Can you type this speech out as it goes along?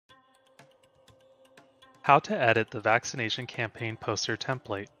How to edit the vaccination campaign poster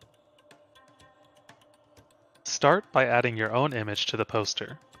template. Start by adding your own image to the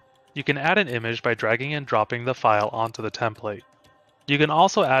poster. You can add an image by dragging and dropping the file onto the template. You can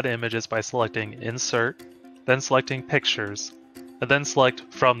also add images by selecting Insert, then selecting Pictures, and then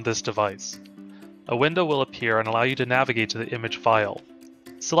select From this device. A window will appear and allow you to navigate to the image file.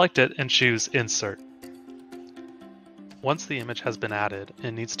 Select it and choose Insert. Once the image has been added,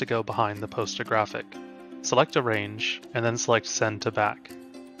 it needs to go behind the poster graphic. Select Arrange, and then select Send to Back.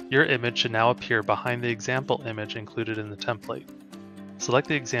 Your image should now appear behind the example image included in the template. Select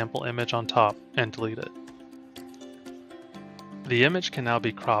the example image on top and delete it. The image can now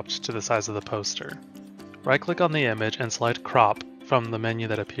be cropped to the size of the poster. Right-click on the image and select Crop from the menu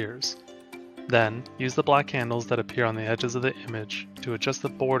that appears. Then, use the black handles that appear on the edges of the image to adjust the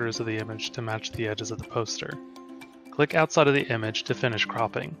borders of the image to match the edges of the poster. Click outside of the image to finish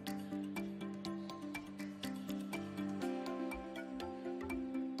cropping.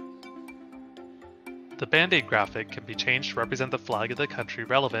 The Band-Aid graphic can be changed to represent the flag of the country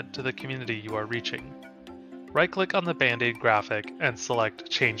relevant to the community you are reaching. Right-click on the Band-Aid graphic and select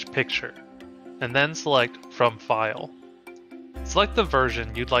Change Picture, and then select From File. Select the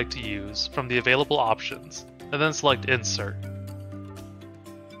version you'd like to use from the available options, and then select Insert.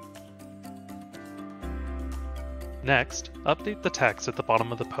 Next, update the text at the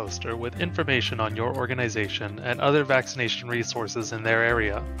bottom of the poster with information on your organization and other vaccination resources in their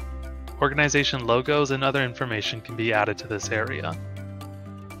area. Organization logos and other information can be added to this area.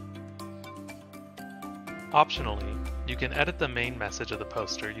 Optionally, you can edit the main message of the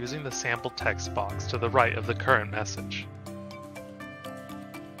poster using the sample text box to the right of the current message.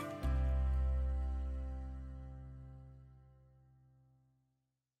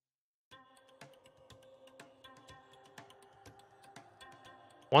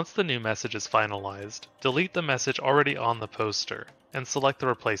 Once the new message is finalized, delete the message already on the poster and select the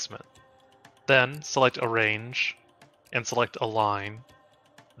replacement. Then select Arrange and select Align,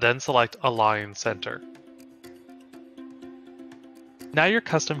 then select Align Center. Now your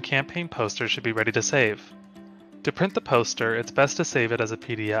custom campaign poster should be ready to save. To print the poster, it's best to save it as a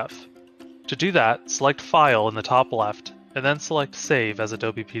PDF. To do that, select File in the top left and then select Save as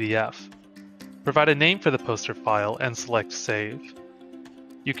Adobe PDF. Provide a name for the poster file and select Save.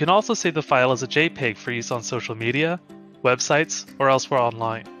 You can also save the file as a JPEG for use on social media, websites, or elsewhere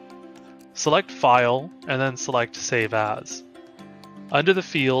online. Select File and then select Save As. Under the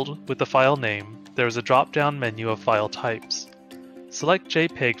field with the file name, there is a drop-down menu of file types. Select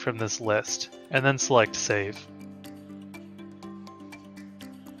JPEG from this list and then select Save.